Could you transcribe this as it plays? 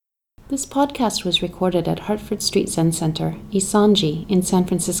This podcast was recorded at Hartford Street Zen Center, Isanji, in San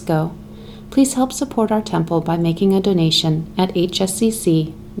Francisco. Please help support our temple by making a donation at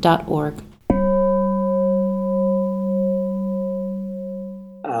hscc.org.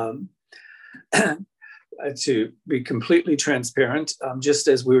 To be completely transparent, just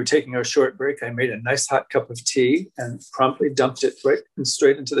as we were taking our short break, I made a nice hot cup of tea and promptly dumped it right and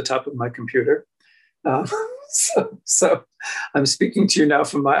straight into the top of my computer. So I'm speaking to you now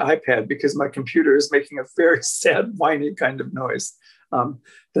from my iPad because my computer is making a very sad, whiny kind of noise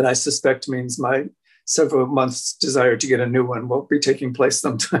that I suspect means my several months' desire to get a new one won't be taking place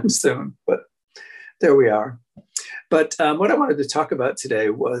sometime soon. But there we are. But what I wanted to talk about today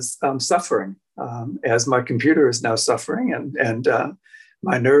was suffering, as my computer is now suffering and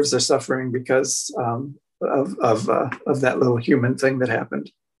my nerves are suffering because of that little human thing that happened.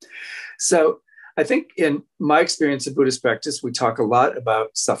 So I think in my experience of Buddhist practice, we talk a lot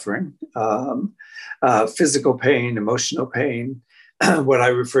about suffering, physical pain, emotional pain, what I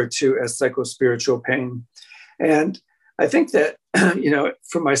refer to as psychospiritual pain. And I think that,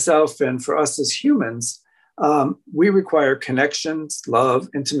 for myself and for us as humans, we require connections, love,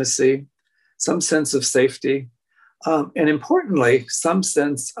 intimacy, some sense of safety, and importantly, some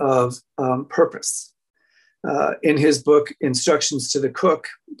sense of purpose. In his book, Instructions to the Cook,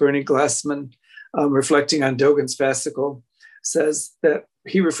 Bernie Glassman, reflecting on Dogen's fascicle, says that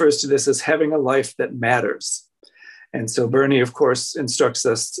he refers to this as having a life that matters. And so Bernie, of course, instructs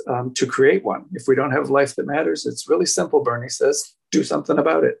us to create one. If we don't have a life that matters, it's really simple, Bernie says, do something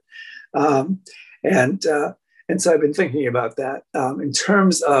about it. And so I've been thinking about that in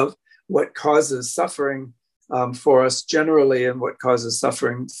terms of what causes suffering for us generally, and what causes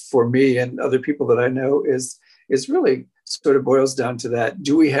suffering for me and other people that I know is really sort of boils down to that.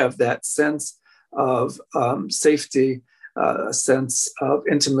 Do we have that sense of safety, a sense of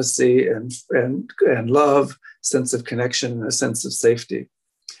intimacy and love, sense of connection, and a sense of safety?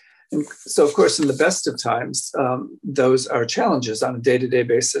 And so, of course, in the best of times, those are challenges on a day-to-day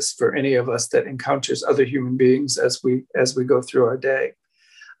basis for any of us that encounters other human beings as we go through our day.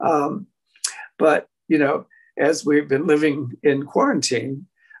 But as we've been living in quarantine,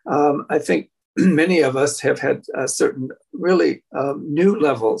 I think many of us have had certain really new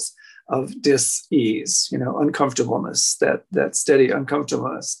levels of dis-ease, uncomfortableness, that steady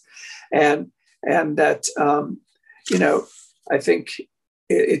uncomfortableness, and that I think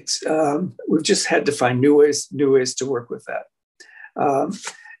we've just had to find new ways to work with that.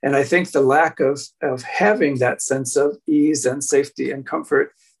 And I think the lack of having that sense of ease and safety and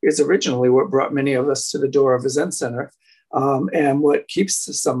comfort is originally what brought many of us to the door of a Zen center, and what keeps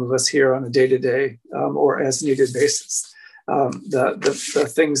some of us here on a day-to-day or as needed basis.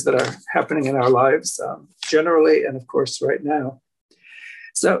 The things that are happening in our lives generally, and of course right now.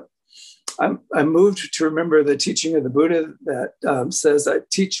 So I'm moved to remember the teaching of the Buddha that says, I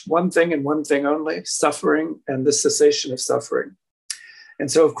teach one thing and one thing only, suffering and the cessation of suffering. And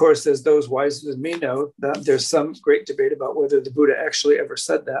so, of course, as those wiser than me know, that there's some great debate about whether the Buddha actually ever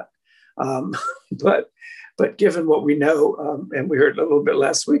said that. But given what we know, and we heard a little bit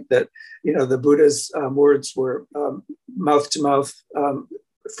last week that, the Buddha's words were mouth to mouth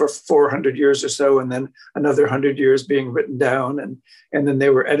for 400 years or so, and then another 100 years being written down, and then they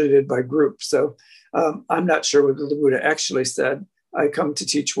were edited by groups. So I'm not sure whether the Buddha actually said, I come to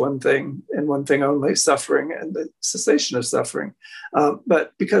teach one thing and one thing only, suffering and the cessation of suffering.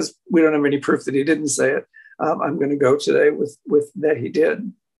 But because we don't have any proof that he didn't say it, I'm going to go today with that he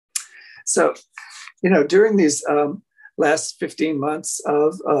did. So, during these last 15 months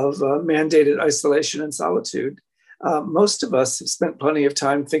of mandated isolation and solitude, most of us have spent plenty of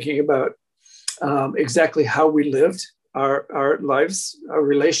time thinking about exactly how we lived our lives, our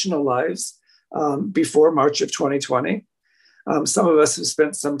relational lives, before March of 2020. Some of us have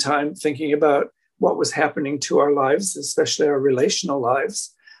spent some time thinking about what was happening to our lives, especially our relational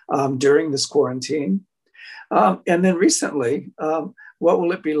lives, during this quarantine. And then recently, what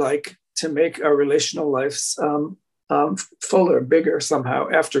will it be like to make our relational lives fuller, bigger somehow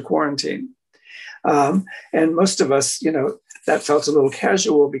after quarantine? And most of us, that felt a little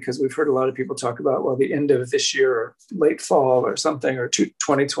casual because we've heard a lot of people talk about, well, the end of this year or late fall or something, or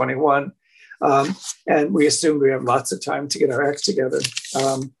 2021. And we assumed we have lots of time to get our act together.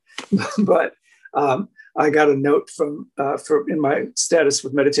 But I got a note in my status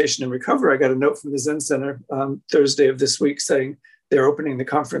with Meditation and Recover, I got a note from the Zen Center Thursday of this week saying they're opening the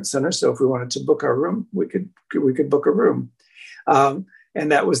conference center. So if we wanted to book our room, we could book a room.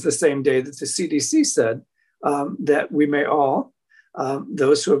 And that was the same day that the CDC said that we may all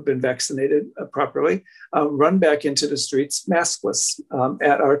those who have been vaccinated properly, run back into the streets maskless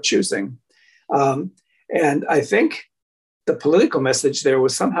at our choosing. And I think the political message there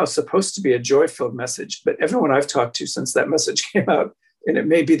was somehow supposed to be a joy-filled message, but everyone I've talked to since that message came out, and it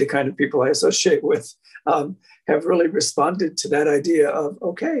may be the kind of people I associate with, have really responded to that idea of,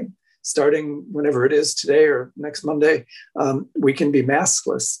 okay, starting whenever it is today or next Monday, we can be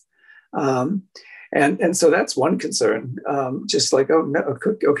maskless. And so that's one concern. Just like, oh, no,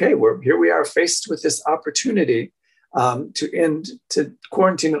 okay, here we are faced with this opportunity to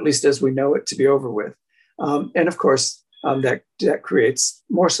quarantine, at least as we know it, to be over with. And of course, that creates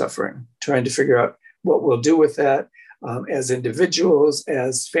more suffering, trying to figure out what we'll do with that as individuals,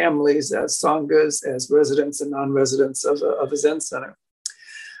 as families, as sanghas, as residents and non-residents of a Zen center.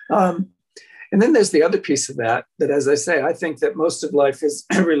 And then there's the other piece of that, as I say, I think that most of life is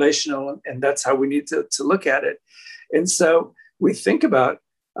relational, and that's how we need to look at it. And so we think about,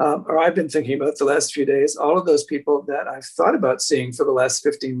 or I've been thinking about the last few days, all of those people that I've thought about seeing for the last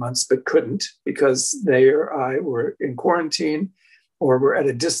 15 months, but couldn't because they or I were in quarantine or were at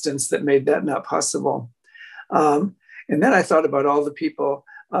a distance that made that not possible. And then I thought about all the people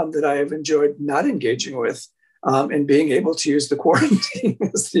that I have enjoyed not engaging with and being able to use the quarantine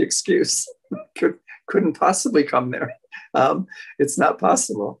as the excuse. Couldn't possibly come there. It's not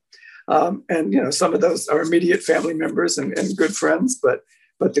possible. And some of those are immediate family members and good friends, but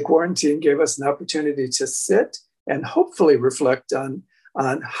the quarantine gave us an opportunity to sit and hopefully reflect on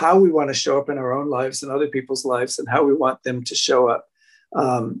how we want to show up in our own lives and other people's lives and how we want them to show up,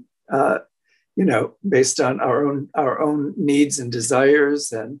 based on our own needs and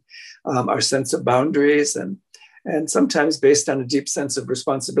desires and our sense of boundaries and sometimes based on a deep sense of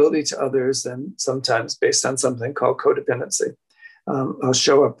responsibility to others and sometimes based on something called codependency. I'll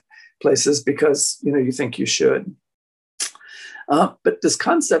show up places because, you think you should. But this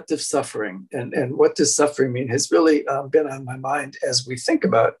concept of suffering and what does suffering mean has really been on my mind as we think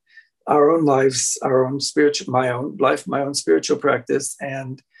about our own lives, my own life, my own spiritual practice,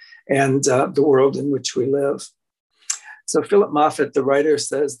 and the world in which we live. So Philip Moffitt, the writer,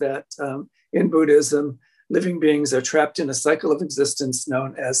 says that in Buddhism, living beings are trapped in a cycle of existence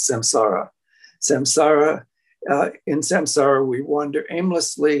known as samsara. In samsara, we wander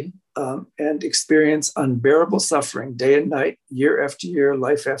aimlessly and experience unbearable suffering day and night, year after year,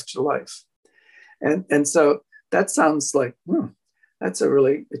 life after life. And so that sounds like, that's a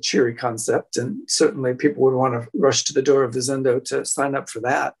really cheery concept. And certainly people would want to rush to the door of the Zendo to sign up for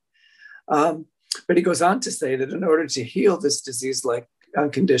that. But he goes on to say that in order to heal this disease-like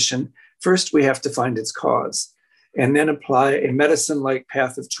condition, first we have to find its cause and then apply a medicine-like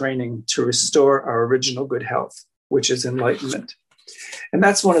path of training to restore our original good health, which is enlightenment. And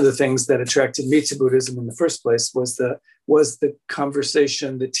that's one of the things that attracted me to Buddhism in the first place was the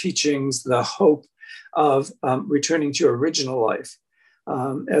conversation, the teachings, the hope of returning to your original life.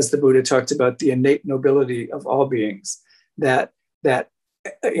 As the Buddha talked about the innate nobility of all beings, that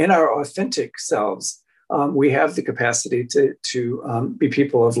in our authentic selves, we have the capacity to be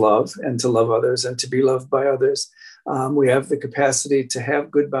people of love and to love others and to be loved by others. We have the capacity to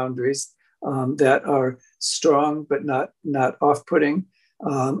have good boundaries that are strong but not off-putting,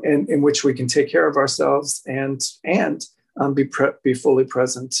 and in which we can take care of ourselves and be fully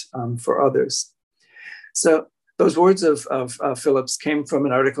present for others. So those words of Philip's came from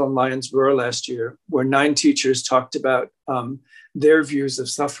an article in Lion's Roar last year, where 9 teachers talked about their views of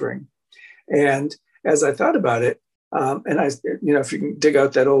suffering. And as I thought about it, and if you can dig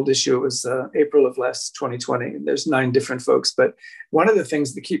out that old issue, it was April of last 2020. And there's 9 different folks, but one of the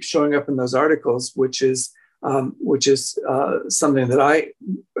things that keeps showing up in those articles, which is something that I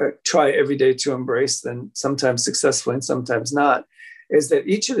try every day to embrace, and sometimes successfully and sometimes not, is that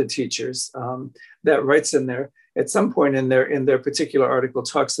each of the teachers that writes in there at some point in their particular article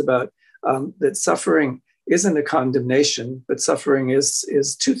talks about that suffering isn't a condemnation, but suffering is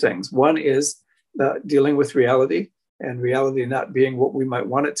 2 things. One is dealing with reality, and reality not being what we might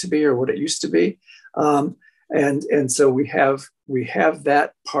want it to be or what it used to be. And so we have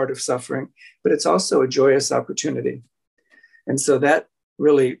that part of suffering, but it's also a joyous opportunity. And so that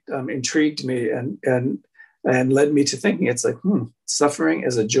really intrigued me and led me to thinking it's like, suffering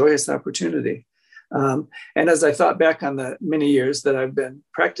is a joyous opportunity. And as I thought back on the many years that I've been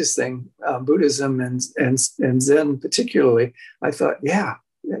practicing Buddhism and Zen particularly, I thought,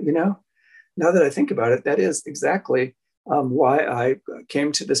 now that I think about it, that is exactly why I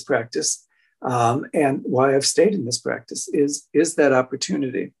came to this practice and why I've stayed in this practice is that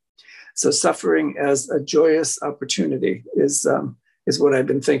opportunity. So suffering as a joyous opportunity is what I've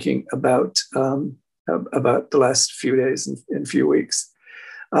been thinking about about the last few days and few weeks.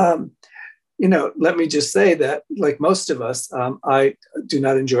 Let me just say that, like most of us, I do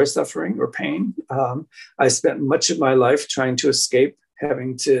not enjoy suffering or pain. I spent much of my life trying to escape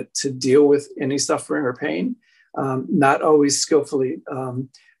having to deal with any suffering or pain, not always skillfully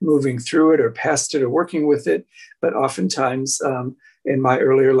moving through it or past it or working with it, but oftentimes in my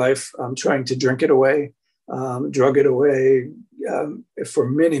earlier life, trying to drink it away, drug it away for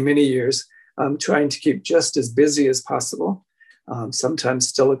many, many years, trying to keep just as busy as possible, sometimes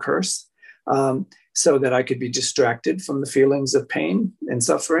still a curse, so that I could be distracted from the feelings of pain and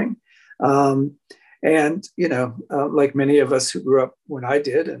suffering. Like many of us who grew up when I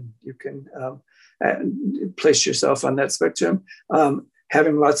did, and you can place yourself on that spectrum,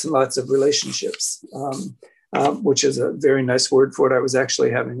 having lots and lots of relationships, which is a very nice word for what I was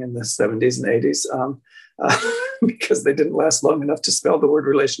actually having in the 70s and 80s, because they didn't last long enough to spell the word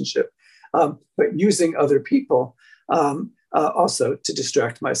relationship. But using other people also to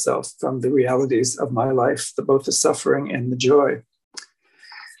distract myself from the realities of my life, both the suffering and the joy.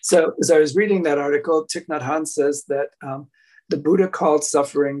 So as I was reading that article, Thich Nhat Hanh says that the Buddha called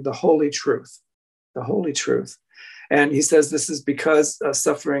suffering the holy truth, the holy truth. And he says this is because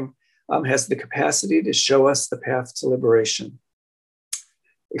suffering has the capacity to show us the path to liberation.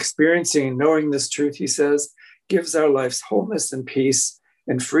 Experiencing and knowing this truth, he says, gives our lives wholeness and peace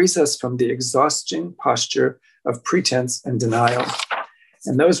and frees us from the exhausting posture of pretense and denial.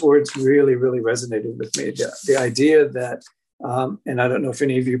 And those words really, really resonated with me. The idea that, and I don't know if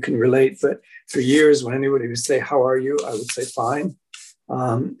any of you can relate, but for years when anybody would say, how are you? I would say fine.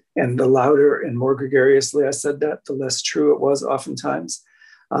 And the louder and more gregariously I said that, the less true it was oftentimes.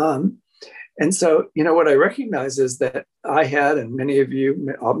 And so, what I recognize is that I had, and many of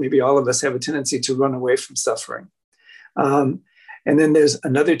you, maybe all of us, have a tendency to run away from suffering. And then there's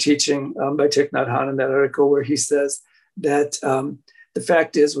another teaching by Thich Nhat Hanh in that article where he says that the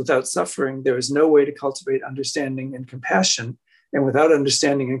fact is, without suffering, there is no way to cultivate understanding and compassion. And without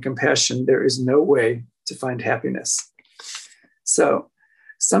understanding and compassion, there is no way to find happiness. So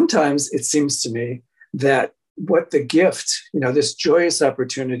sometimes it seems to me that what the gift, this joyous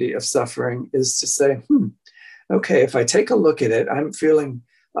opportunity of suffering is to say, okay, if I take a look at it, I'm feeling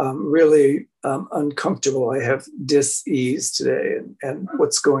really uncomfortable. I have dis-ease today and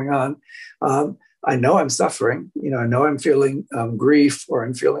what's going on. I know I'm suffering. I know I'm feeling grief, or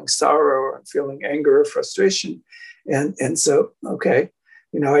I'm feeling sorrow, or I'm feeling anger or frustration. And so, okay,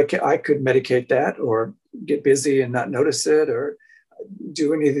 I could medicate that, or get busy and not notice it, or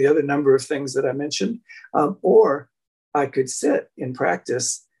do any of the other number of things that I mentioned. Or I could sit in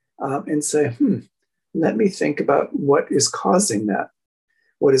practice and say, let me think about what is causing that.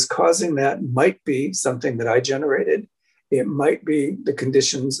 What is causing that might be something that I generated. It might be the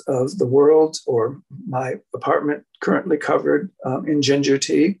conditions of the world, or my apartment currently covered in ginger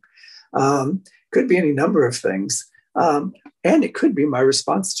tea. Could be any number of things. And it could be my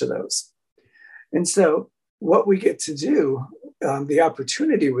response to those. And so what we get to do, the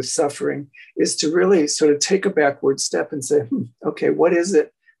opportunity with suffering, is to really sort of take a backward step and say, okay, what is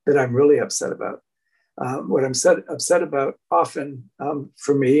it that I'm really upset about? What I'm upset about often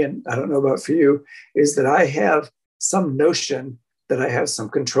for me, and I don't know about for you, is that I have some notion that I have some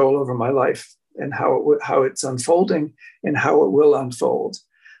control over my life and how it's unfolding and how it will unfold.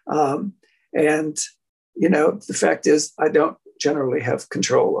 And the fact is, I don't generally have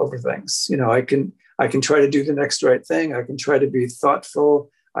control over things. I can try to do the next right thing. I can try to be thoughtful.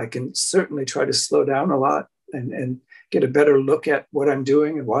 I can certainly try to slow down a lot and get a better look at what I'm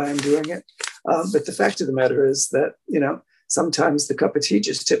doing and why I'm doing it. But the fact of the matter is that, sometimes the cup of tea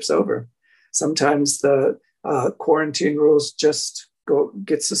just tips over. Sometimes the quarantine rules just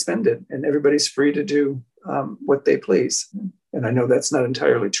get suspended and everybody's free to do what they please. And I know that's not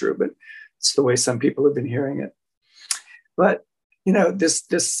entirely true, but it's the way some people have been hearing it. But,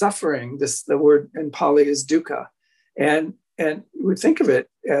 this suffering, the word in Pali is dukkha. And we think of it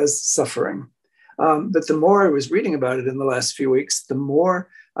as suffering. But the more I was reading about it in the last few weeks, the more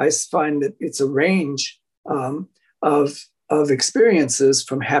I find that it's a range of experiences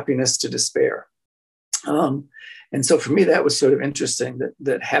from happiness to despair. And so for me, that was sort of interesting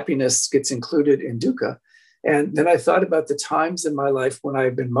that happiness gets included in dukkha. And then I thought about the times in my life when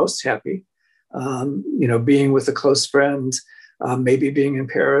I've been most happy, being with a close friend, maybe being in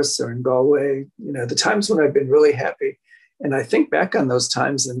Paris or in Galway, the times when I've been really happy. And I think back on those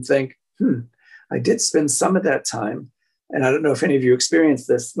times and think, I did spend some of that time. And I don't know if any of you experienced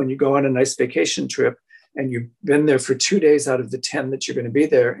this, when you go on a nice vacation trip and you've been there for 2 days out of the 10 that you're going to be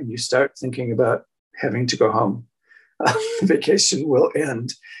there, and you start thinking about having to go home. the vacation will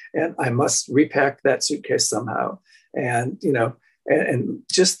end, and I must repack that suitcase somehow. And and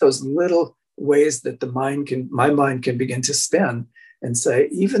just those little ways that my mind can begin to spin and say,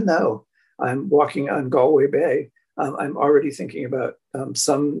 even though I'm walking on Galway Bay, I'm already thinking about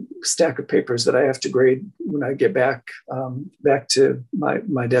some stack of papers that I have to grade when I get back to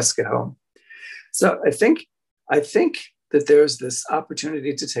my desk at home. So I think that there's this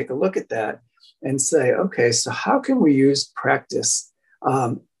opportunity to take a look at that and say, okay, so how can we use practice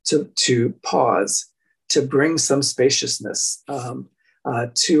to pause, to bring some spaciousness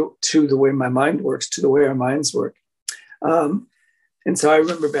to the way my mind works, to the way our minds work. And so I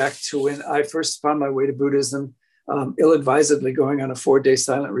remember back to when I first found my way to Buddhism, ill-advisedly going on a 4-day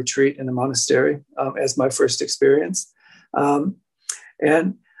silent retreat in a monastery as my first experience.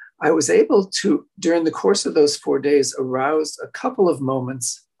 And I was able to, during the course of those 4 days, arouse a couple of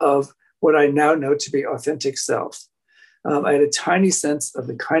moments of what I now know to be authentic self. I had a tiny sense of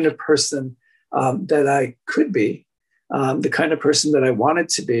the kind of person that I could be, the kind of person that I wanted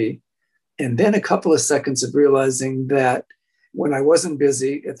to be. And then a couple of seconds of realizing that when I wasn't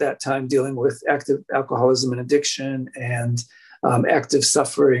busy at that time dealing with active alcoholism and addiction and active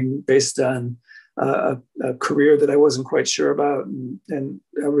suffering based on a career that I wasn't quite sure about and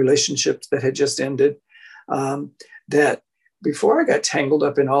a relationship that had just ended, that before I got tangled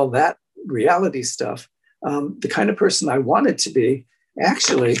up in all that reality stuff, the kind of person I wanted to be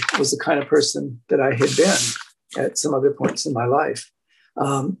actually was the kind of person that I had been at some other points in my life.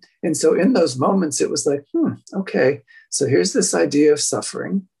 And so in those moments, it was like, okay, so here's this idea of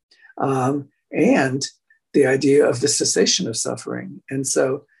suffering and the idea of the cessation of suffering. And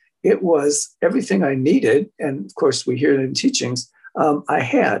so it was everything I needed. And of course, we hear it in teachings, I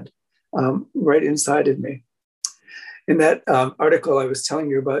had right inside of me. In that article I was telling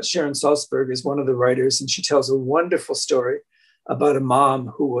you about, Sharon Salzberg is one of the writers, and she tells a wonderful story about a mom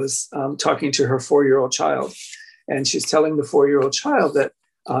who was talking to her 4-year-old child. And she's telling the 4-year-old child that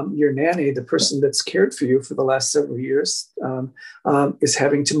your nanny, the person that's cared for you for the last several years, is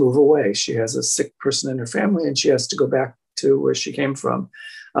having to move away. She has a sick person in her family, and she has to go back to where she came from.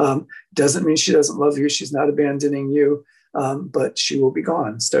 Doesn't mean she doesn't love you. She's not abandoning you, but she will be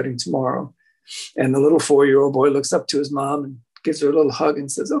gone starting tomorrow. And the little 4-year-old boy looks up to his mom and gives her a little hug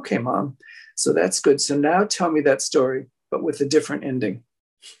and says, okay, Mom, so that's good. So now tell me that story, but with a different ending.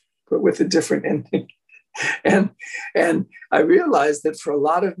 And I realized that for a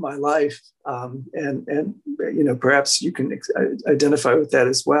lot of my life, and perhaps you can identify with that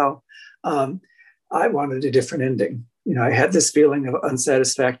as well, I wanted a different ending. I had this feeling of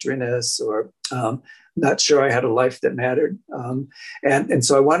unsatisfactoriness, or not sure I had a life that mattered. And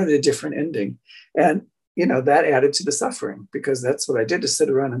so I wanted a different ending. And, that added to the suffering, because that's what I did, to sit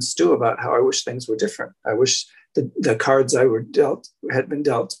around and stew about how I wish things were different. I wish the cards I had been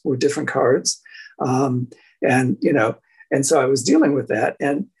dealt were different cards. And so I was dealing with that.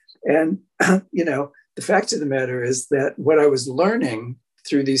 And the fact of the matter is that what I was learning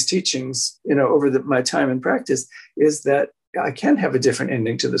through these teachings, over my time in practice, is that I can have a different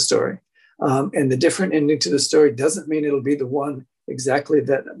ending to the story. And the different ending to the story doesn't mean it'll be the one exactly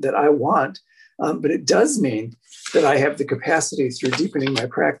that I want, but it does mean that I have the capacity, through deepening my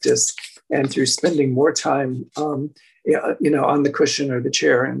practice and through spending more time, on the cushion or the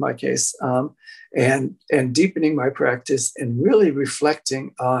chair, in my case, and deepening my practice and really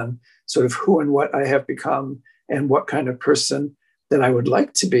reflecting on sort of who and what I have become and what kind of person that I would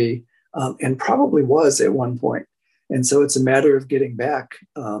like to be, and probably was at one point. And so it's a matter of getting back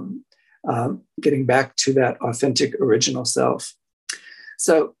to that authentic original self.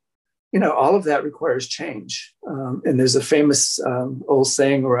 So, all of that requires change. And there's a famous old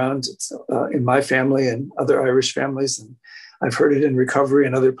saying around in my family and other Irish families, and I've heard it in recovery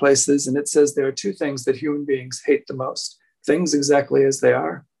and other places. And it says there are two things that human beings hate the most: things exactly as they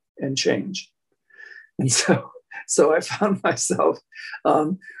are, and change. And so I found myself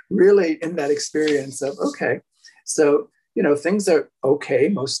really in that experience of, okay, so, things are okay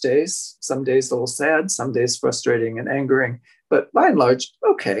most days. Some days a little sad, some days frustrating and angering, but by and large,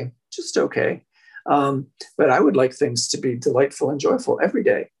 okay, just okay. But I would like things to be delightful and joyful every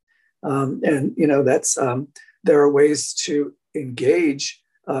day. That's there are ways to engage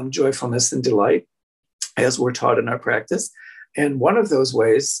joyfulness and delight as we're taught in our practice. And one of those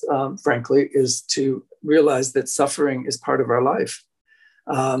ways, frankly, is to realize that suffering is part of our life.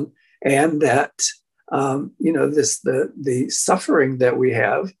 And that, the suffering that we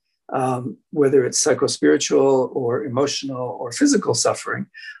have, whether it's psychospiritual or emotional or physical suffering,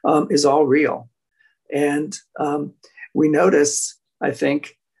 is all real. And we notice, I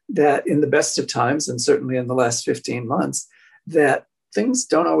think, that in the best of times, and certainly in the last 15 months, that things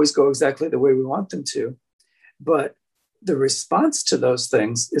don't always go exactly the way we want them to. But the response to those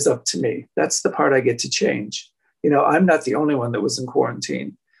things is up to me. That's the part I get to change. I'm not the only one that was in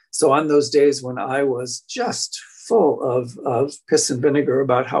quarantine. So on those days when I was just full of piss and vinegar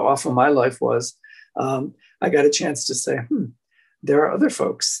about how awful my life was, I got a chance to say, there are other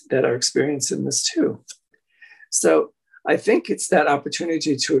folks that are experiencing this too. So I think it's that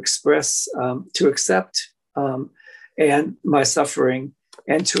opportunity to express, to accept and my suffering,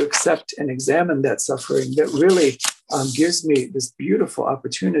 and to accept and examine that suffering that really gives me this beautiful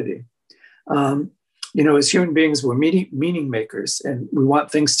opportunity. As human beings, we're meaning makers, and we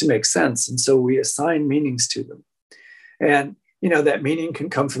want things to make sense. And so we assign meanings to them. And, that meaning can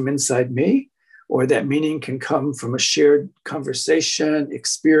come from inside me, or that meaning can come from a shared conversation,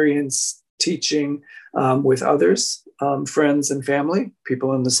 experience, teaching with others, friends and family,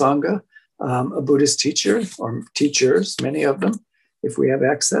 people in the Sangha, a Buddhist teacher or teachers, many of them, if we have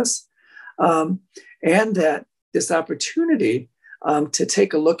access. And that this opportunity to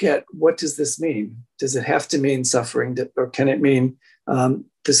take a look at, what does this mean? Does it have to mean suffering, or can it mean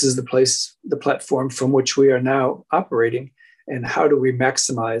this is the platform from which we are now operating, and how do we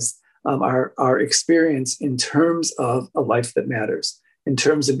maximize our experience in terms of a life that matters, in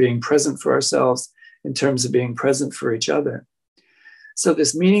terms of being present for ourselves, in terms of being present for each other. So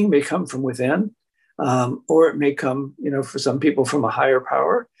this meaning may come from within, or it may come, for some people, from a higher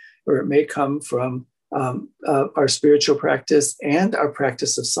power, or it may come from our spiritual practice and our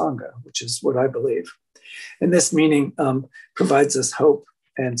practice of Sangha, which is what I believe. And this meaning provides us hope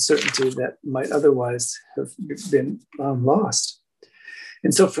and certainty that might otherwise have been lost.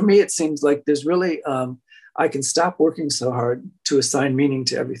 And so for me, it seems like there's really, I can stop working so hard to assign meaning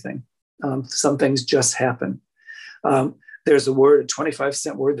to everything. Some things just happen. There's a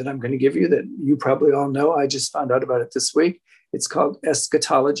 25-cent word that I'm going to give you that you probably all know. I just found out about it this week. It's called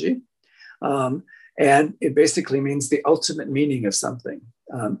eschatology. And it basically means the ultimate meaning of something.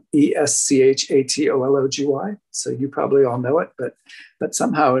 eschatology. So you probably all know it, but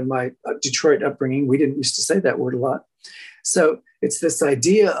somehow in my Detroit upbringing, we didn't used to say that word a lot. So it's this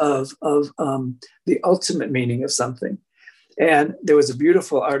idea of the ultimate meaning of something. And there was a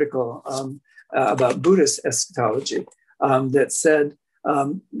beautiful article about Buddhist eschatology that said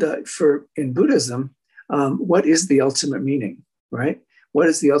that in Buddhism, what is the ultimate meaning, right? What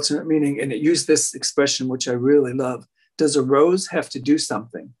is the ultimate meaning? And it used this expression, which I really love. Does a rose have to do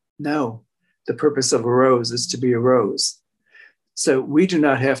something? No. The purpose of a rose is to be a rose. So we do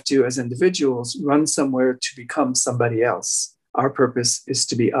not have to, as individuals, run somewhere to become somebody else. Our purpose is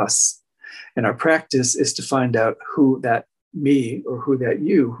to be us. And our practice is to find out who that me, or who that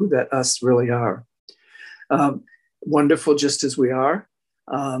you, who that us really are. Wonderful just as we are.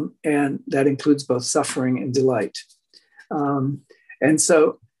 And that includes both suffering and delight. And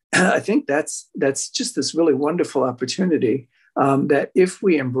so I think that's just this really wonderful opportunity that if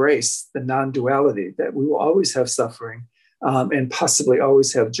we embrace the non-duality, that we will always have suffering and possibly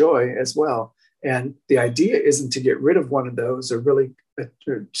always have joy as well. And the idea isn't to get rid of one of those or really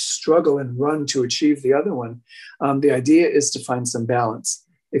struggle and run to achieve the other one. The idea is to find some balance,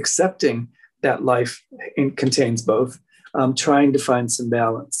 accepting that life contains both, trying to find some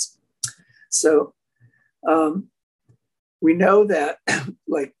balance. So we know that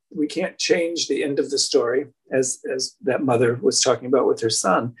we can't change the end of the story, as that mother was talking about with her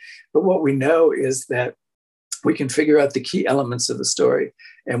son. But what we know is that we can figure out the key elements of the story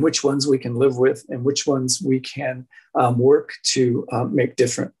and which ones we can live with and which ones we can work to make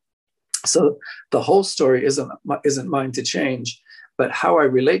different. So the whole story isn't mine to change, but how I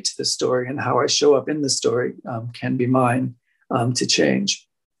relate to the story and how I show up in the story can be mine to change.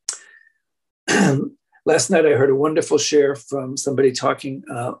 Last night, I heard a wonderful share from somebody talking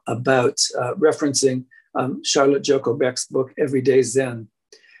about referencing Charlotte Joko Beck's book, Everyday Zen,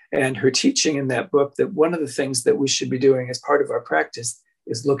 and her teaching in that book that one of the things that we should be doing as part of our practice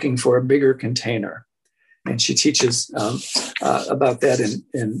is looking for a bigger container. And she teaches about that,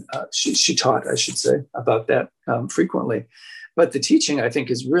 she taught, I should say, about that frequently. But the teaching, I think,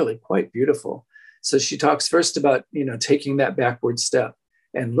 is really quite beautiful. So she talks first about, taking that backward step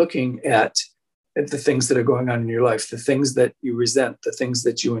and looking at the things that are going on in your life, the things that you resent, the things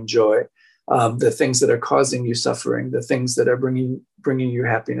that you enjoy, the things that are causing you suffering, the things that are bringing you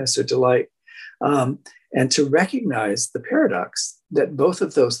happiness or delight, and to recognize the paradox that both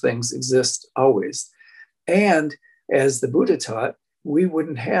of those things exist always. And as the Buddha taught, we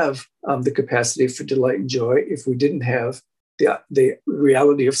wouldn't have the capacity for delight and joy if we didn't have the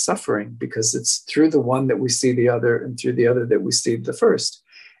reality of suffering, because it's through the one that we see the other and through the other that we see the first.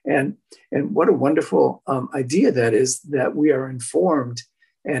 And, and what a wonderful idea that is, that we are informed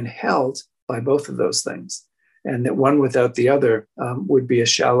and held by both of those things, and that one without the other would be a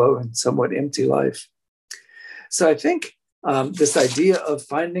shallow and somewhat empty life. So I think this idea of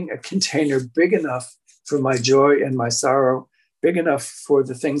finding a container big enough for my joy and my sorrow, big enough for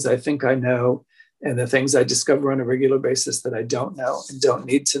the things I think I know and the things I discover on a regular basis that I don't know and don't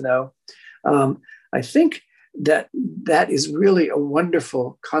need to know. I think that is really a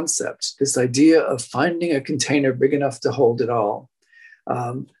wonderful concept, this idea of finding a container big enough to hold it all.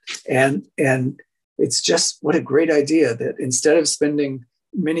 And it's just, what a great idea that instead of spending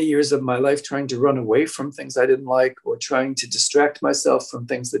many years of my life trying to run away from things I didn't like, or trying to distract myself from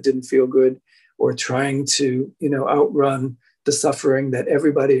things that didn't feel good, or trying to, outrun the suffering that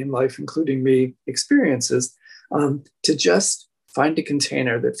everybody in life, including me, experiences, to just find a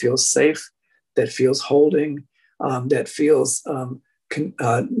container that feels safe, that feels holding, that feels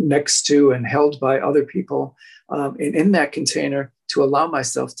next to and held by other people. And in that container, to allow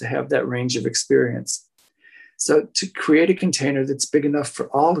myself to have that range of experience. So to create a container that's big enough for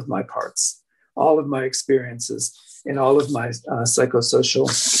all of my parts, all of my experiences, and all of my psychosocial,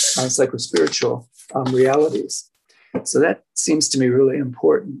 psychospiritual realities. So that seems to me really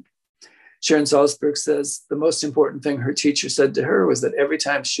important. Sharon Salzberg says the most important thing her teacher said to her was that every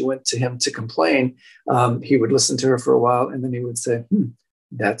time she went to him to complain, he would listen to her for a while, and then he would say,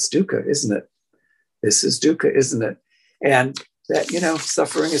 that's dukkha, isn't it? This is dukkha, isn't it? And that,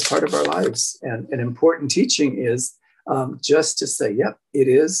 suffering is part of our lives. And an important teaching is just to say, yep, it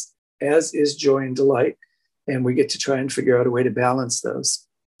is, as is joy and delight. And we get to try and figure out a way to balance those.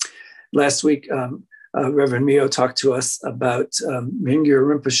 Last week, Reverend Mio talked to us about Mingyur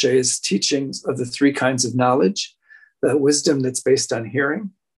Rinpoche's teachings of the three kinds of knowledge, the wisdom that's based on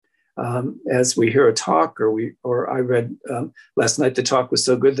hearing. As we hear a talk, or I read last night, the talk was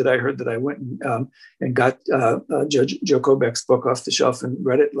so good that I heard that I went and got Joe Kobek's book off the shelf and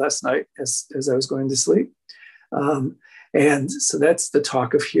read it last night as I was going to sleep. And so that's the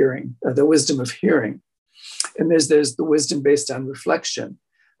talk of hearing, the wisdom of hearing. And there's the wisdom based on reflection,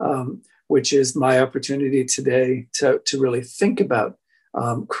 which is my opportunity today to really think about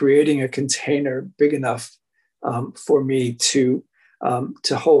creating a container big enough for me to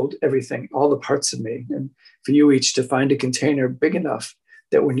hold everything, all the parts of me, and for you each to find a container big enough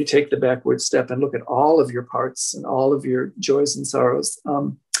that when you take the backward step and look at all of your parts and all of your joys and sorrows,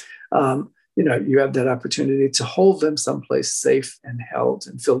 you have that opportunity to hold them someplace safe and held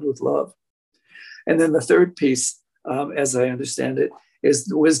and filled with love. And then the third piece, as I understand it, is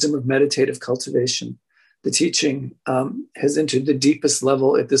the wisdom of meditative cultivation. The teaching has entered the deepest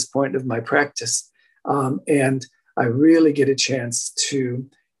level at this point of my practice. And I really get a chance to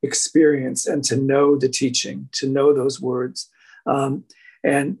experience and to know the teaching, to know those words.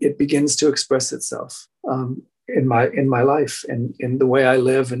 And it begins to express itself in my life and in the way I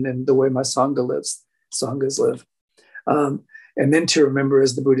live and in the way my sanghas live. And then to remember,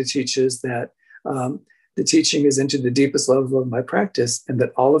 as the Buddha teaches, that the teaching is into the deepest level of my practice, and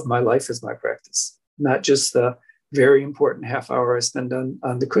that all of my life is my practice, not just the very important half hour I spend on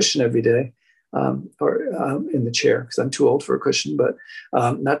the cushion every day, or in the chair, because I'm too old for a cushion, but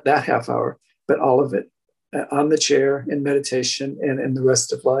not that half hour, but all of it on the chair, in meditation, and in the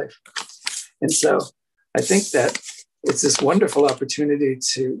rest of life. And so I think that it's this wonderful opportunity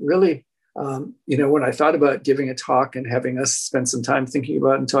to really, when I thought about giving a talk and having us spend some time thinking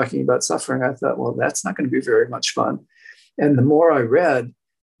about and talking about suffering, I thought, well, that's not going to be very much fun. And the more I read,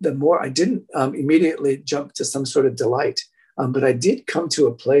 the more I didn't immediately jump to some sort of delight, but I did come to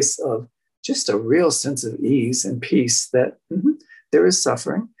a place of just a real sense of ease and peace that there is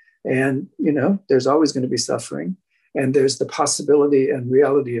suffering, and, there's always going to be suffering, and there's the possibility and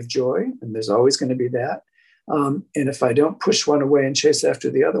reality of joy, and there's always going to be that. And if I don't push one away and chase after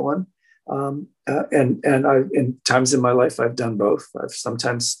the other one, and in times in my life, I've done both. I've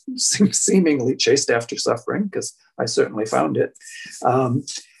sometimes seemingly chased after suffering, because I certainly found it.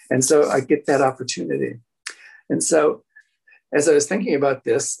 And so I get that opportunity. And so as I was thinking about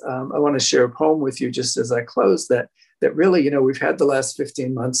this, I want to share a poem with you just as I close that really, we've had the last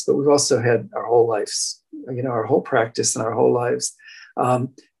 15 months, but we've also had our whole lives, our whole practice and our whole lives,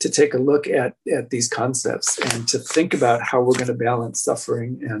 to take a look at these concepts and to think about how we're going to balance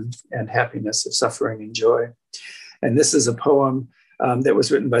suffering and happiness, or suffering and joy. And this is a poem that was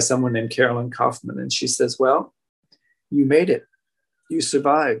written by someone named Carolyn Kaufman. And she says, well, you made it. You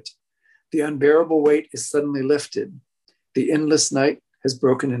survived. The unbearable weight is suddenly lifted. The endless night has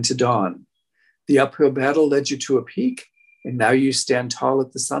broken into dawn. The uphill battle led you to a peak, and now you stand tall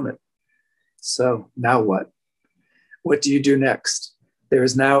at the summit. So now what? What do you do next? There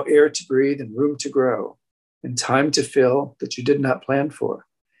is now air to breathe and room to grow, and time to fill that you did not plan for.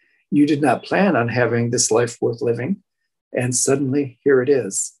 You did not plan on having this life worth living, and suddenly here it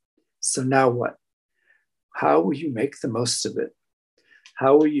is. So now what? How will you make the most of it?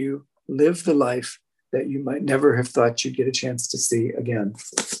 How will you live the life that you might never have thought you'd get a chance to see again?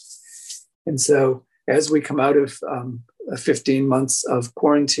 And so as we come out of 15 months of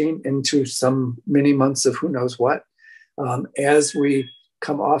quarantine into some many months of who knows what, as we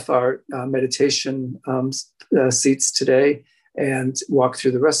come off our meditation seats today and walk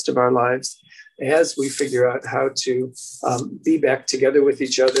through the rest of our lives, as we figure out how to be back together with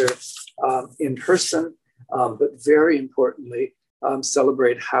each other in person, but very importantly,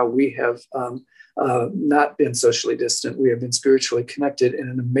 celebrate how we have not been socially distant. We have been spiritually connected in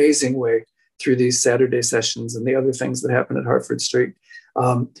an amazing way through these Saturday sessions and the other things that happen at Hartford Street.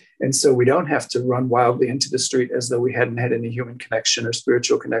 And so we don't have to run wildly into the street as though we hadn't had any human connection or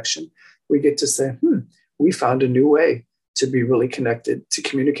spiritual connection. We get to say, we found a new way to be really connected, to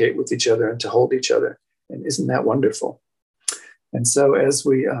communicate with each other and to hold each other. And isn't that wonderful? And so as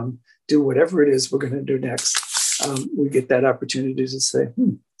we do whatever it is we're going to do next, we get that opportunity to say,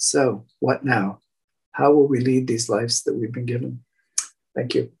 so what now? How will we lead these lives that we've been given?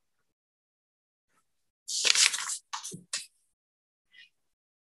 Thank you.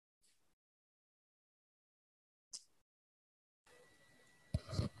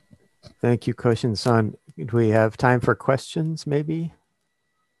 Thank you, Koshin-san. Do we have time for questions, maybe?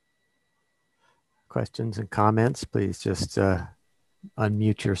 Questions and comments, please just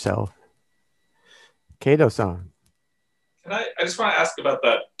unmute yourself. Kato-san. I just want to ask about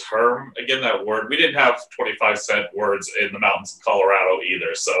that term, again, that word. We didn't have 25-cent words in the mountains of Colorado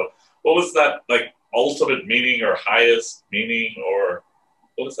either. So what was that, like, ultimate meaning or highest meaning, or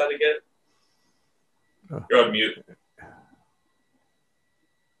what was that again? Oh. You're on mute.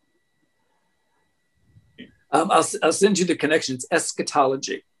 I'll send you the connection. It's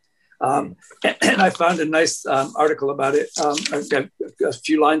eschatology. And I found a nice article about it. I've got a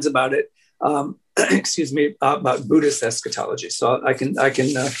few lines about it. Excuse me, about Buddhist eschatology. So I don't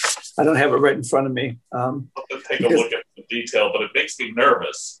have it right in front of me. I'll have to take a look at the detail, but it makes me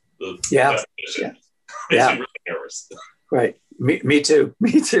nervous. Makes me really nervous. Right. Me too.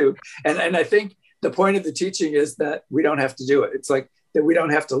 Me too. And I think the point of the teaching is that we don't have to do it. It's like that we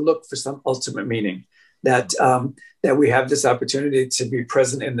don't have to look for some ultimate meaning. That we have this opportunity to be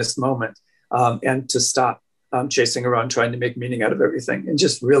present in this moment and to stop chasing around trying to make meaning out of everything and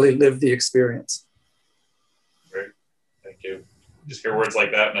just really live the experience. Great, thank you. Just hear words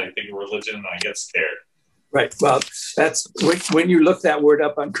like that and I think of religion and I get scared. Right, well, that's when you look that word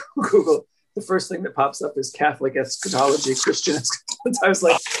up on Google, the first thing that pops up is Catholic eschatology, Christian eschatology. I was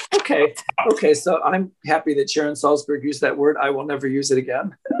like, okay, so I'm happy that Sharon Salzberg used that word. I will never use it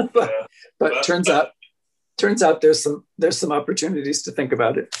again. but turns out there's some opportunities to think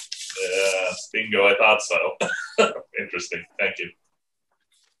about it. Yeah, bingo, I thought so. Interesting, thank you.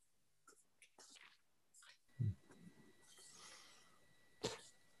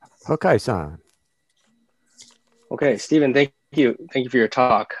 Hokai-san. Okay, Stephen, thank you. Thank you for your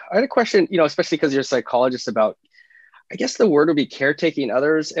talk. I had a question, especially because you're a psychologist, about, I guess the word would be caretaking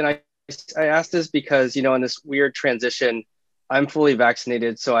others. And I asked this because, in this weird transition, I'm fully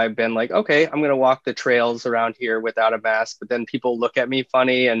vaccinated. So I've been like, okay, I'm going to walk the trails around here without a mask, but then people look at me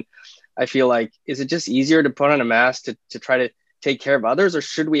funny. And I feel like, is it just easier to put on a mask to try to take care of others? Or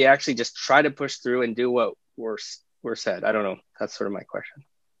should we actually just try to push through and do what we're said? I don't know. That's sort of my question.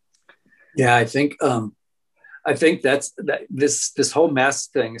 Yeah, I think that's this whole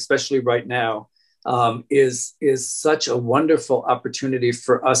mask thing, especially right now, is such a wonderful opportunity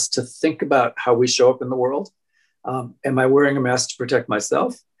for us to think about how we show up in the world. Am I wearing a mask to protect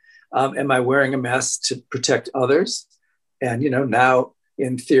myself? Am I wearing a mask to protect others? And now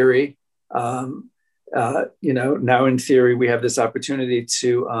in theory, we have this opportunity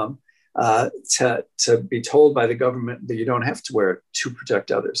to be told by the government that you don't have to wear it to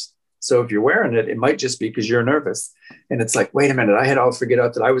protect others. So if you're wearing it, it might just be because you're nervous. And it's like, wait a minute, I had all figured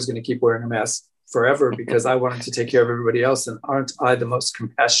out that I was going to keep wearing a mask forever because I wanted to take care of everybody else. And aren't I the most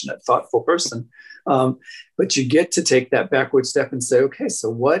compassionate, thoughtful person? But you get to take that backward step and say, okay, so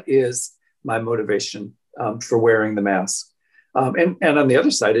what is my motivation for wearing the mask? And on the other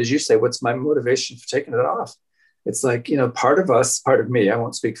side, as you say, what's my motivation for taking it off? It's like, part of me, I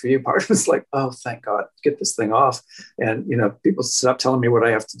won't speak for you, part of it's like, oh, thank God, get this thing off. And, people stop telling me what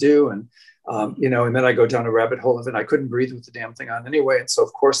I have to do. And, and then I go down a rabbit hole of it. I couldn't breathe with the damn thing on anyway. And so,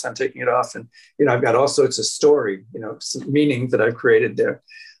 of course, I'm taking it off. And, I've got all sorts of story, some meaning that I've created there.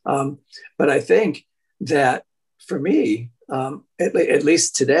 But I think that for me, at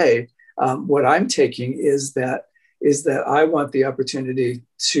least today, what I'm taking is that I want the opportunity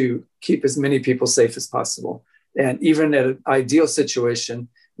to keep as many people safe as possible. And even at an ideal situation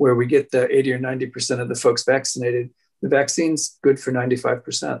where we get the 80 or 90% of the folks vaccinated, the vaccine's good for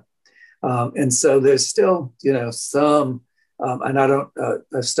 95%. And so there's still, some, and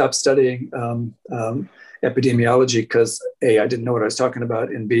I've stopped studying epidemiology because A, I didn't know what I was talking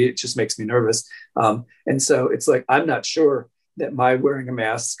about, and B, it just makes me nervous. And so it's like, I'm not sure that my wearing a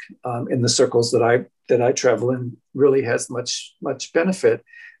mask in the circles that I travel in really has much benefit.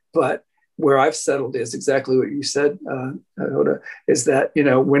 But where I've settled is exactly what you said, Hoda, is that,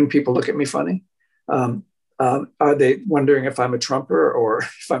 when people look at me funny, are they wondering if I'm a Trumper or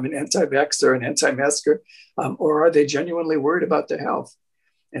if I'm an anti-vaxxer, an anti-masker, or are they genuinely worried about their health?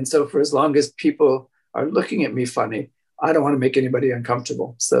 And so for as long as people are looking at me funny, I don't want to make anybody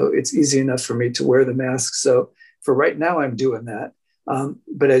uncomfortable. So it's easy enough for me to wear the mask. So for right now, I'm doing that.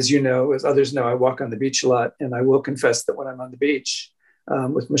 But as you know, as others know, I walk on the beach a lot, and I will confess that when I'm on the beach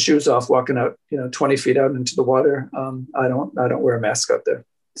with my shoes off, walking out, 20 feet out into the water, I don't wear a mask out there.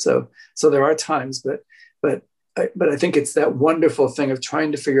 So there are times, but I think it's that wonderful thing of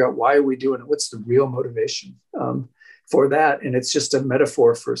trying to figure out why are we doing it? What's the real motivation for that? And it's just a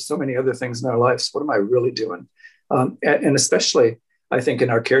metaphor for so many other things in our lives. What am I really doing? And especially, I think, in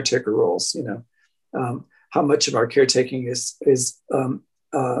our caretaker roles, how much of our caretaking is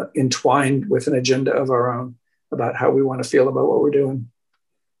entwined with an agenda of our own about how we want to feel about what we're doing.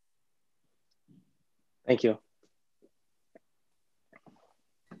 Thank you.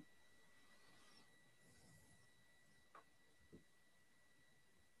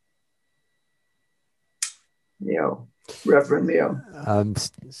 Reverend Leo.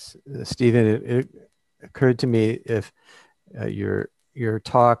 Stephen, it occurred to me if your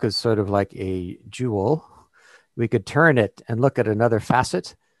talk is sort of like a jewel, we could turn it and look at another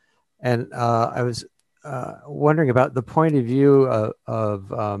facet. And I was wondering about the point of view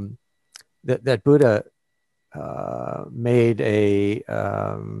of that Buddha made a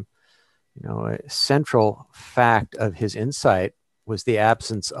central fact of his insight was the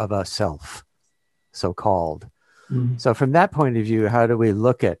absence of a self, so-called. Mm-hmm. So from that point of view, how do we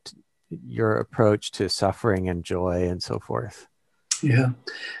look at your approach to suffering and joy and so forth? Yeah,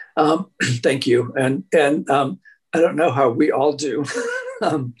 thank you. And I don't know how we all do,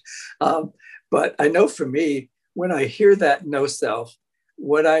 but I know for me, when I hear that no self,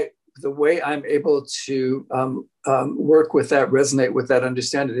 the way I'm able to work with that, resonate with that,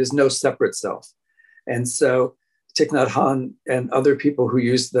 understand it, is no separate self. And so Thich Nhat Hanh and other people who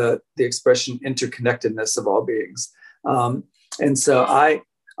use the expression interconnectedness of all beings. And so I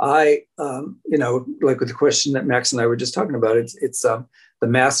like with the question that Max and I were just talking about, it's the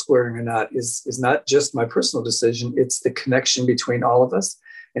mask wearing or not is not just my personal decision. It's the connection between all of us.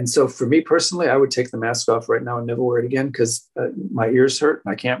 And so for me personally, I would take the mask off right now and never wear it again because my ears hurt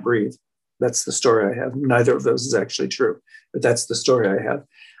and I can't breathe. That's the story I have. Neither of those is actually true, but that's the story I have.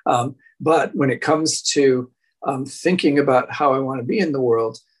 But when it comes to thinking about how I want to be in the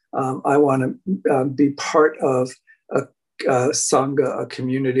world, I want to be part of a sangha, a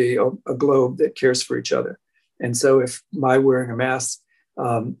community, a globe that cares for each other. And so if my wearing a mask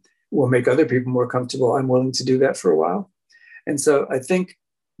will make other people more comfortable, I'm willing to do that for a while. And so I think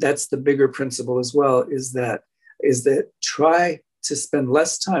that's the bigger principle as well, is that try to spend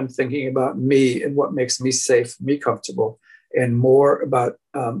less time thinking about me and what makes me safe, me comfortable, and more about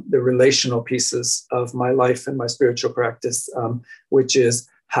the relational pieces of my life and my spiritual practice, which is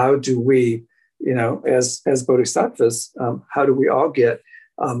how do we, as bodhisattvas, how do we all get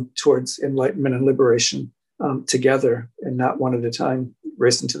towards enlightenment and liberation together and not one at a time,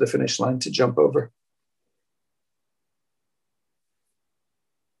 racing to the finish line to jump over.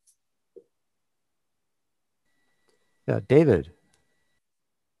 Yeah, David.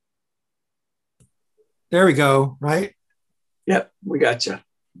 There we go, right? Yep, we got you.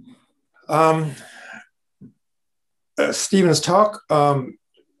 Stephen's talk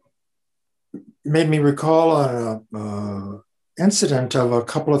made me recall an incident of a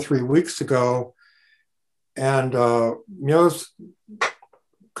couple of 3 weeks ago, and Myo's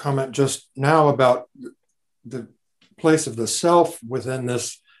comment just now about the place of the self within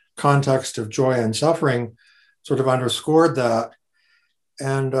this context of joy and suffering sort of underscored that.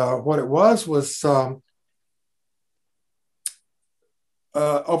 And what it was over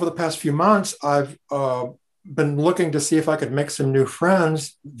the past few months, I've been looking to see if I could make some new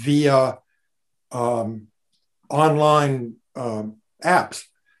friends via online apps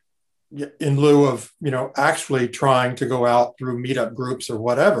in lieu of, actually trying to go out through meetup groups or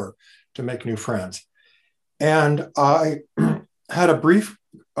whatever to make new friends. And I had a brief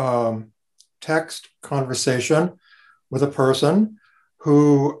text conversation with a person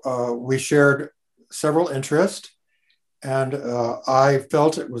who we shared several interests. And I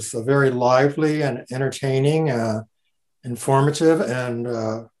felt it was a very lively and entertaining, informative,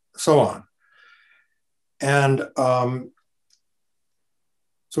 and so on. And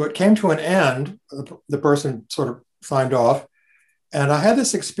so it came to an end. The person sort of signed off. And I had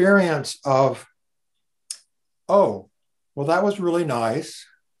this experience of, oh, well, that was really nice.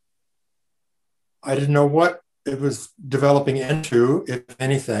 I didn't know what it was developing into, if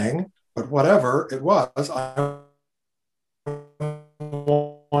anything, but whatever it was, I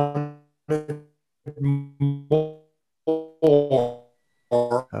wanted more.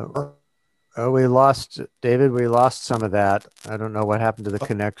 Oh, we lost, David, we lost some of that. I don't know what happened to the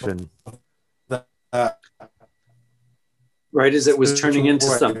connection. Right as it was turning into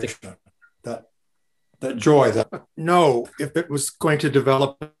something. That joy, that no, if it was going to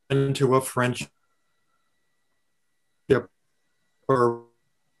develop into a friendship or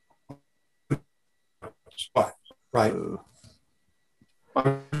what, right?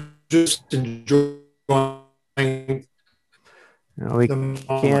 I'm just enjoying. No, we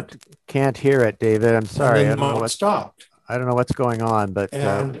can't hear it, David. I'm sorry. I don't know what stopped. I don't know what's going on, but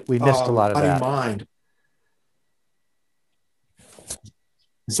we missed a lot of that. Mind.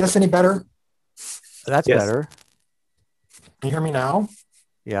 Is this any better? That's better. Can you hear me now?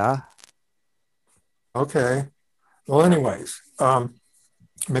 Yeah. Okay. Well, anyways,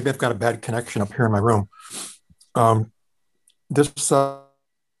 maybe I've got a bad connection up here in my room. This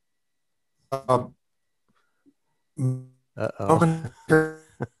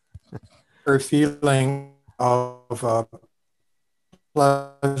feeling of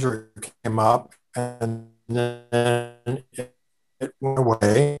pleasure came up, and then it went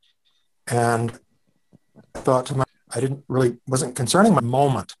away, and I thought to myself, wasn't concerning my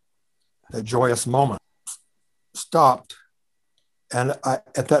moment, that joyous moment stopped. And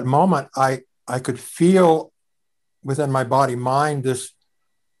at that moment, I could feel within my body, mind, this,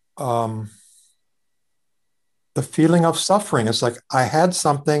 the feeling of suffering. It's like I had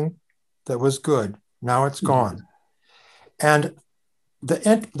something that was good. Now it's gone. And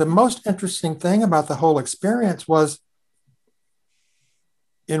the most interesting thing about the whole experience was,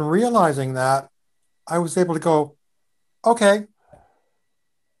 in realizing that, I was able to go, okay,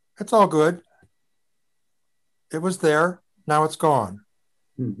 it's all good. It was there. Now it's gone.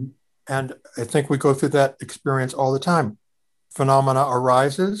 Mm-hmm. And I think we go through that experience all the time. Phenomena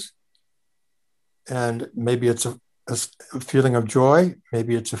arises, and maybe it's a feeling of joy.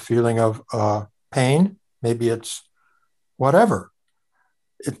 Maybe it's a feeling of pain. Maybe it's whatever.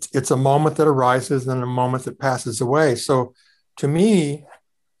 It's a moment that arises and a moment that passes away. So to me,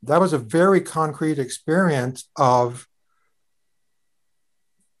 that was a very concrete experience of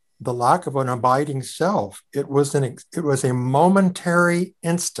the lack of an abiding self. It was a momentary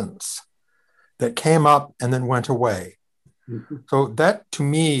instance that came up and then went away. Mm-hmm. So that, to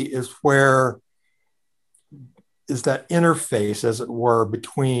me, is that interface, as it were,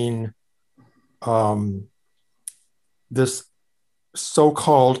 between this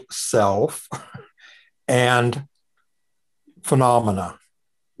so-called self and phenomena.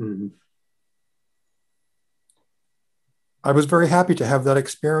 Mm-hmm. I was very happy to have that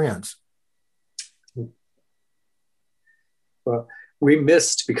experience. Well, we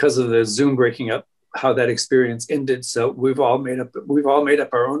missed, because of the Zoom breaking up, how that experience ended. So we've all made up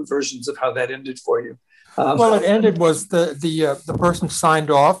our own versions of how that ended for you. Well, it ended was the person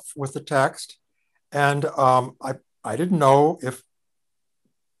signed off with the text, and I didn't know if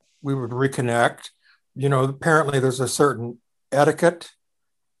we would reconnect. You know, apparently there's a certain etiquette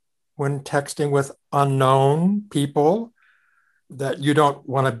when texting with unknown people, that you don't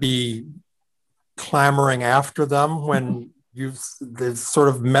want to be clamoring after them when there's sort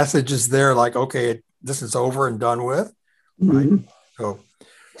of messages there like, okay, this is over and done with. Mm-hmm. Right?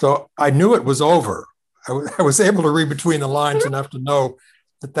 So I knew it was over. I was able to read between the lines enough to know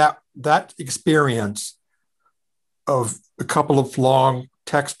that experience of a couple of long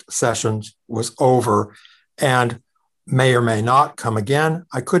text sessions was over and may or may not come again.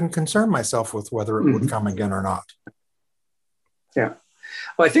 I couldn't concern myself with whether it would come again or not. Yeah.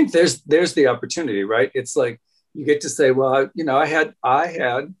 Well, I think there's the opportunity, right? It's like you get to say, well, I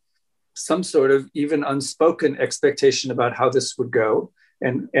had some sort of even unspoken expectation about how this would go.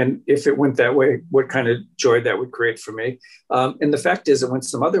 And if it went that way, what kind of joy that would create for me. And the fact is, it went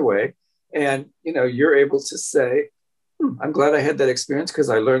some other way. And, you're able to say, I'm glad I had that experience because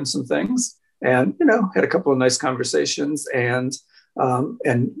I learned some things and, had a couple of nice conversations. And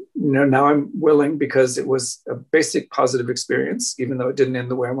And now I'm willing, because it was a basic positive experience, even though it didn't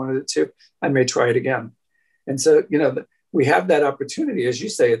end the way I wanted it to. I may try it again. And so, we have that opportunity, as you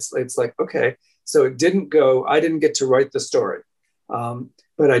say. It's like, okay, so it didn't go. I didn't get to write the story,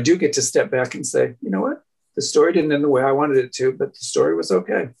 but I do get to step back and say, you know what, the story didn't end the way I wanted it to, but the story was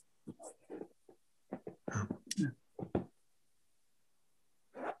okay.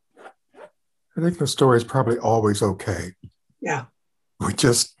 I think the story is probably always okay. Yeah. We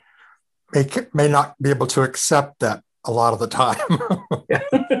just may not be able to accept that a lot of the time. Yeah.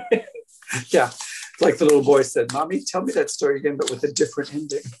 Yeah. Like the little boy said, "Mommy, tell me that story again, but with a different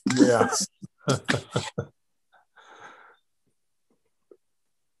ending." Yes.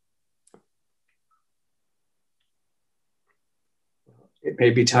 It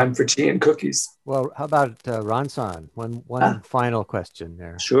may be time for tea and cookies. Well, how about Ransan? One final question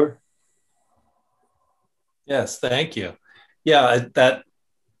there. Sure. Yes, thank you. Yeah, that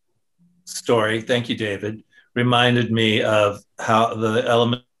story, thank you, David, reminded me of how the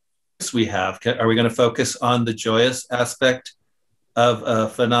elements we have. Are we going to focus on the joyous aspect of a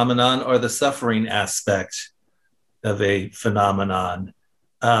phenomenon or the suffering aspect of a phenomenon?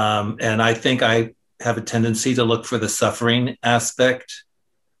 And I think I have a tendency to look for the suffering aspect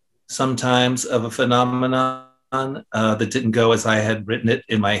sometimes of a phenomenon that didn't go as I had written it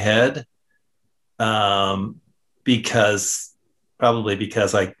in my head. Probably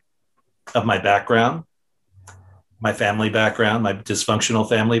because of my background, my family background, my dysfunctional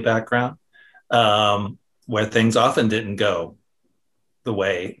family background, where things often didn't go the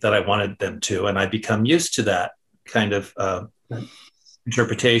way that I wanted them to. And I become used to that kind of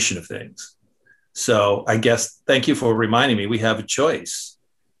interpretation of things. So I guess, thank you for reminding me, we have a choice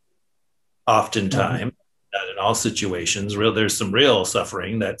oftentimes, in all situations. There's some real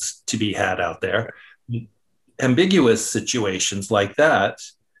suffering that's to be had out there. Ambiguous situations like that,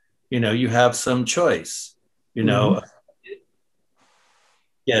 you have some choice,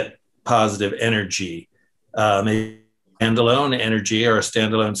 get positive energy, maybe standalone energy or a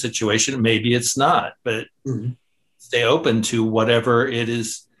standalone situation. Maybe it's not, but stay open to whatever it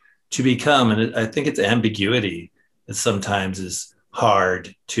is to become. And I think it's ambiguity that sometimes is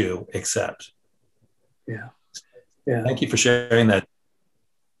hard to accept. Yeah. Thank you for sharing that.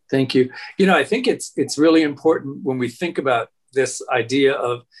 Thank you. I think it's really important when we think about this idea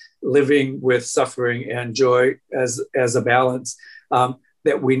of living with suffering and joy as a balance,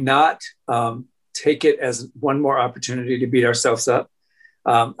 that we not take it as one more opportunity to beat ourselves up.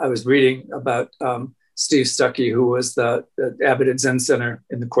 I was reading about Steve Stuckey, who was the abbot at Zen Center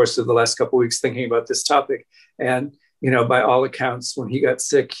in the course of the last couple of weeks, thinking about this topic. And, by all accounts, when he got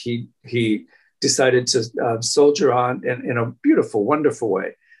sick, he decided to soldier on in a beautiful, wonderful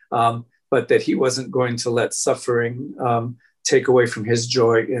way. But that he wasn't going to let suffering take away from his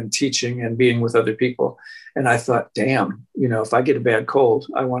joy in teaching and being with other people. And I thought, damn, if I get a bad cold,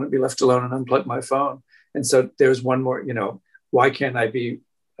 I want to be left alone and unplug my phone. And so there's one more, why can't I be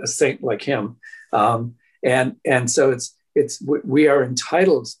a saint like him? And so we are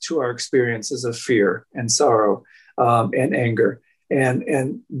entitled to our experiences of fear and sorrow and anger.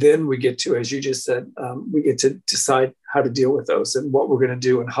 And then we get to, as you just said, we get to decide how to deal with those and what we're going to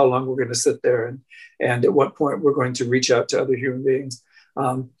do and how long we're going to sit there and at what point we're going to reach out to other human beings.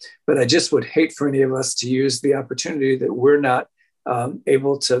 But I just would hate for any of us to use the opportunity that we're not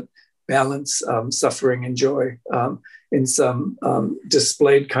able to balance suffering and joy in some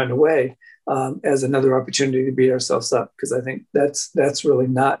displayed kind of way as another opportunity to beat ourselves up. Because I think that's really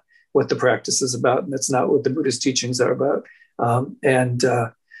not what the practice is about. And that's not what the Buddhist teachings are about. And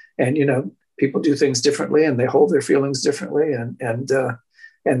people do things differently and they hold their feelings differently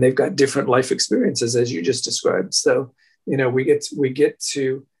and they've got different life experiences, as you just described. So, we get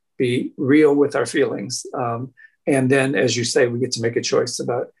to be real with our feelings. And then, as you say, we get to make a choice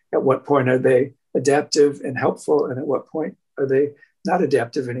about at what point are they adaptive and helpful and at what point are they not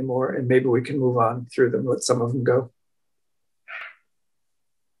adaptive anymore. And maybe we can move on through them, let some of them go.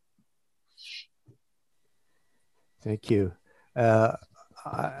 Thank you.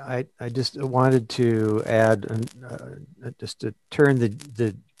 I just wanted to add, just to turn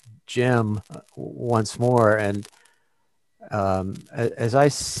the gem once more. And as I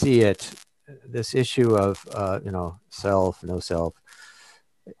see it, this issue of, self, no self,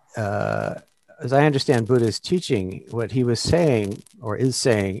 as I understand Buddha's teaching, what he was saying or is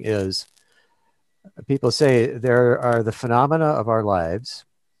saying is, people say there are the phenomena of our lives,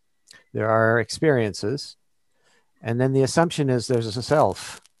 there are experiences, and then the assumption is there's a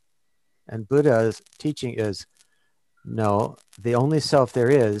self. And Buddha's teaching is, no, the only self there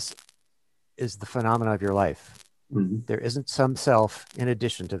is the phenomena of your life. Mhm. There isn't some self in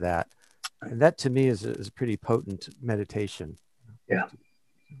addition to that. And that to me is a pretty potent meditation. Yeah.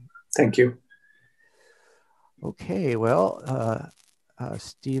 Thank you. Okay, well,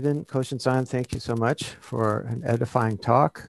 Stephen Koshinsan, thank you so much for an edifying talk.